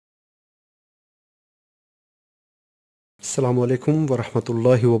Assalamu alaikum wa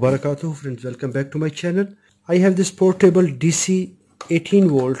rahmatullahi wa barakatuh. Friends, welcome back to my channel. I have this portable DC 18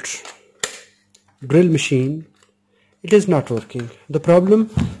 volt drill machine. It is not working. The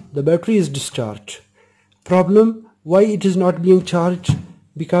problem, the battery is discharged. Problem, why it is not being charged?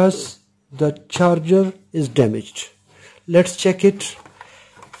 Because the charger is damaged. Let's check it.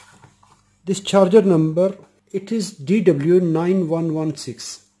 This charger number, it is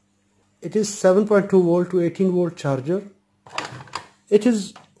DW9116. It is 7.2 volt to 18 volt charger. It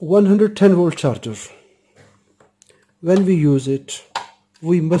is 110 volt charger. When we use it,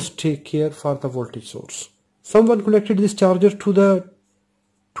 we must take care for the voltage source. Someone connected this charger to the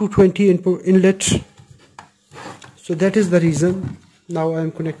 220 input inlet. So that is the reason. Now I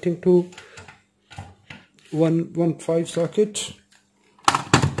am connecting to 115 socket.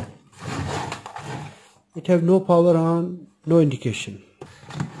 It have no power on, no indication.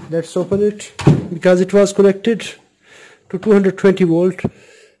 Let's open it. Because it was connected to 220 volt,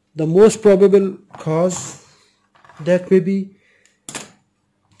 the most probable cause that maybe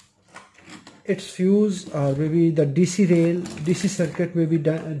its fuse or maybe the DC rail, DC circuit may be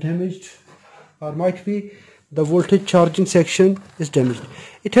damaged, or might be the voltage charging section is damaged.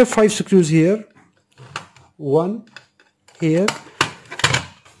 It have 5 screws here, 1 here,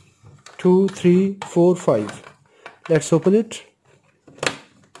 2, 3, 4, 5. Let's open it.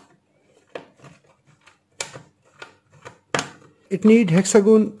 It needs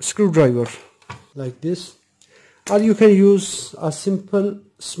hexagon screwdriver like this, or you can use a simple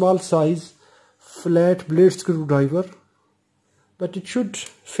small size flat blade screwdriver, but it should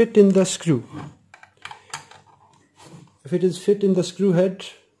fit in the screw. If it is fit in the screw head,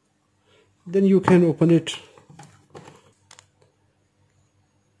 then you can open it.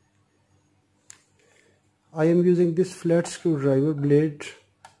 I am using this flat screwdriver blade.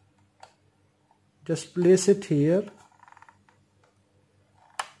 Just place it here,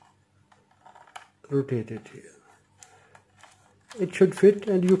 rotate it here. It should fit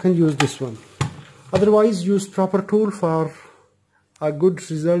and you can use this one. Otherwise, use proper tool for a good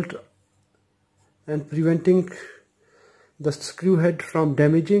result and preventing the screw head from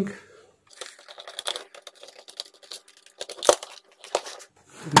damaging.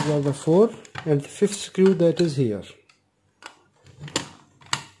 These are the 4 and the 5th screw that is here.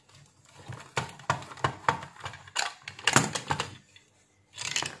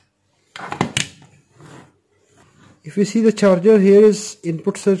 If you see the charger, here is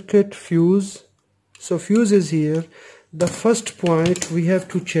input circuit, fuse. So fuse is here. The first point we have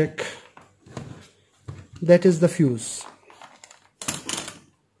to check, that is the fuse.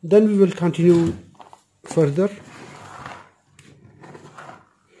 Then we will continue further.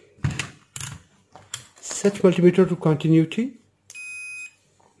 Set multimeter to continuity.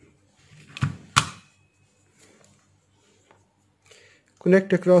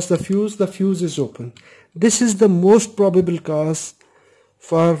 Connect across the fuse is open. This is the most probable cause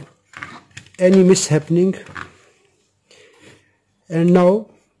for any mishappening. And now,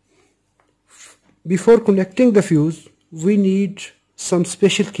 before connecting the fuse, we need some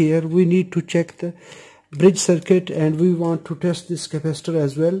special care. We need to check the bridge circuit and we want to test this capacitor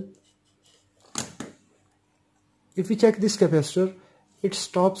as well. If we check this capacitor, its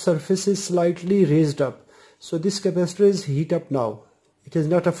top surface is slightly raised up. So this capacitor is heat up now. It is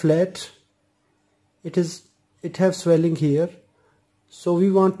not a flat. It has swelling here. So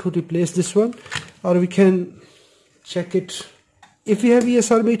we want to replace this one, or we can check it. If we have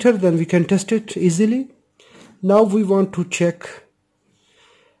ESR meter, then we can test it easily. Now we want to check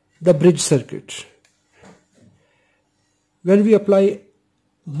the bridge circuit. When we apply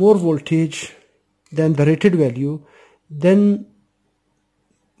more voltage than the rated value, then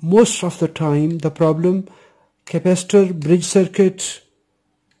most of the time the problem, capacitor, bridge circuit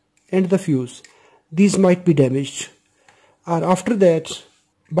and the fuse, these might be damaged. Or after that,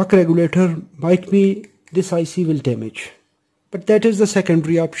 buck regulator might be, this IC will damage. But that is the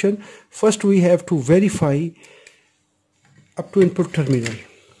secondary option. First we have to verify up to input terminal.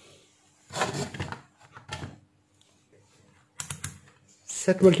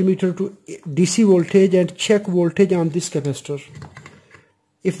 Set multimeter to DC voltage and check voltage on this capacitor.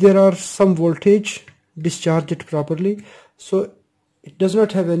 If there are some voltage, discharge it properly. So it does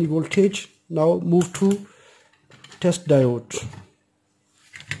not have any voltage. Now move to test diode.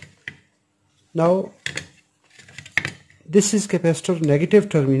 Now this is capacitor negative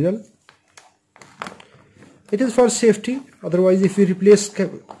terminal. It is for safety. Otherwise, if we replace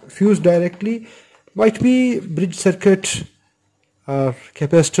fuse directly, might be bridge circuit or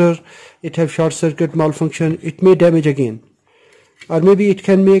capacitor, it have short circuit malfunction, it may damage again, or maybe it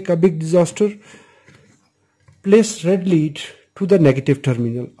can make a big disaster. Place red lead to the negative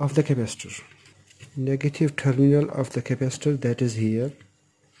terminal of the capacitor. Negative terminal of the capacitor, that is here.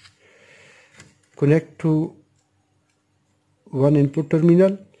 Connect to one input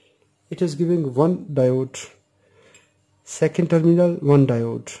terminal. It is giving one diode. Second terminal, one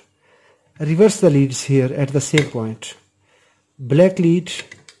diode. Reverse the leads here at the same point. Black lead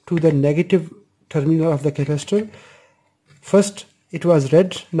to the negative terminal of the capacitor. First it was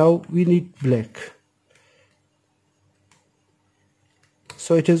red, now we need black.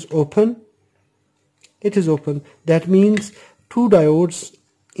 So it is open. It is open. That means two diodes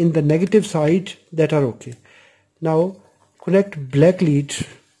in the negative side that are okay. Now connect black lead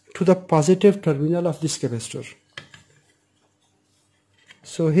to the positive terminal of this capacitor.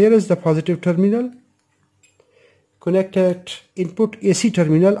 So here is the positive terminal. Connect at input AC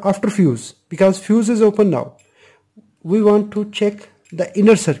terminal after fuse, because fuse is open now. We want to check the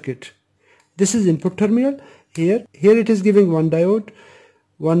inner circuit. This is input terminal. Here it is giving one diode,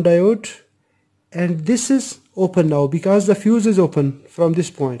 and this is open now because the fuse is open from this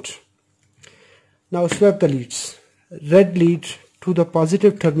point. Now swap the leads. Red lead to the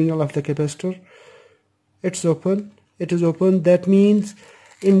positive terminal of the capacitor. It's open. It is open. That means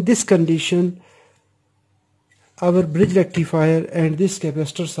in this condition our bridge rectifier and this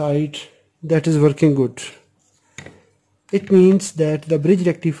capacitor side, that is working good. It means that the bridge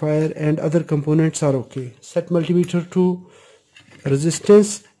rectifier and other components are okay. Set multimeter to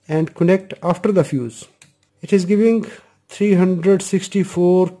resistance and connect after the fuse. It is giving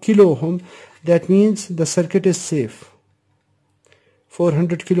 364 kilo ohm. That means the circuit is safe.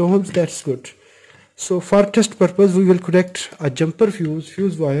 400 kilo ohms, that's good. So for test purpose we will connect a jumper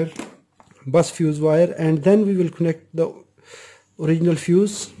fuse wire, bus fuse wire, and then we will connect the original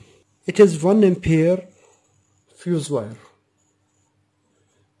fuse. It is 1 ampere fuse wire,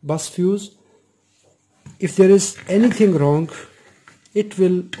 bus fuse. If there is anything wrong, it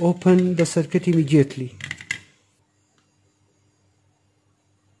will open the circuit immediately.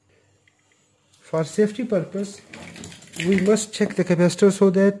 For safety purpose, we must check the capacitor so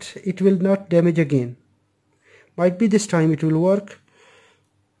that it will not damage again. Might be this time it will work,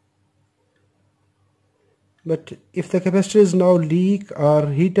 but if the capacitor is now leak or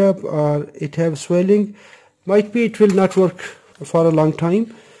heat up or it have swelling, might be it will not work for a long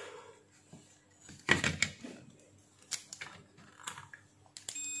time.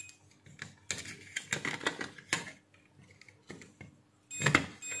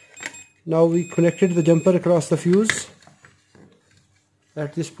 Now we connected the jumper across the fuse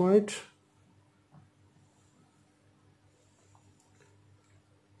at this point.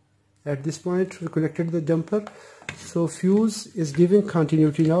 At this point we connected the jumper, so fuse is giving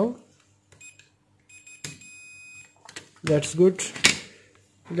continuity now. That's good.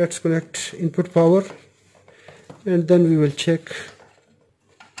 Let's connect input power and then we will check.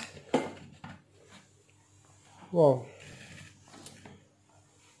 Wow,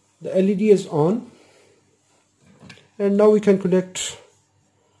 the LED is on, and now we can connect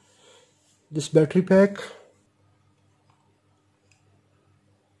this battery pack.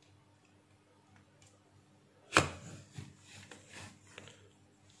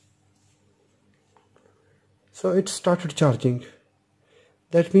 So it started charging.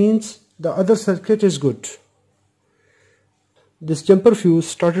 That means the other circuit is good. This jumper fuse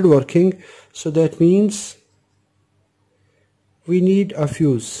started working, so that means we need a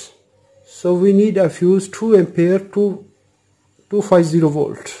fuse. So we need a fuse 2 ampere to 250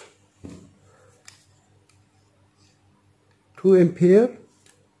 volt. 2 ampere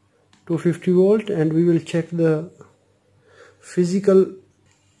 250 volt, and we will check the physical.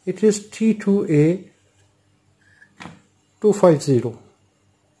 It is T2A 250.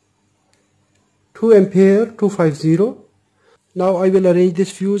 2 ampere 250. Now I will arrange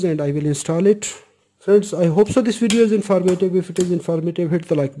this fuse and I will install it. Friends, I hope so this video is informative. If it is informative, hit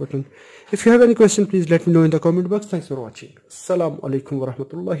the like button. If you have any question, please let me know in the comment box. Thanks for watching. Assalamu alaikum wa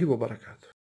rahmatullahi wa barakatuh.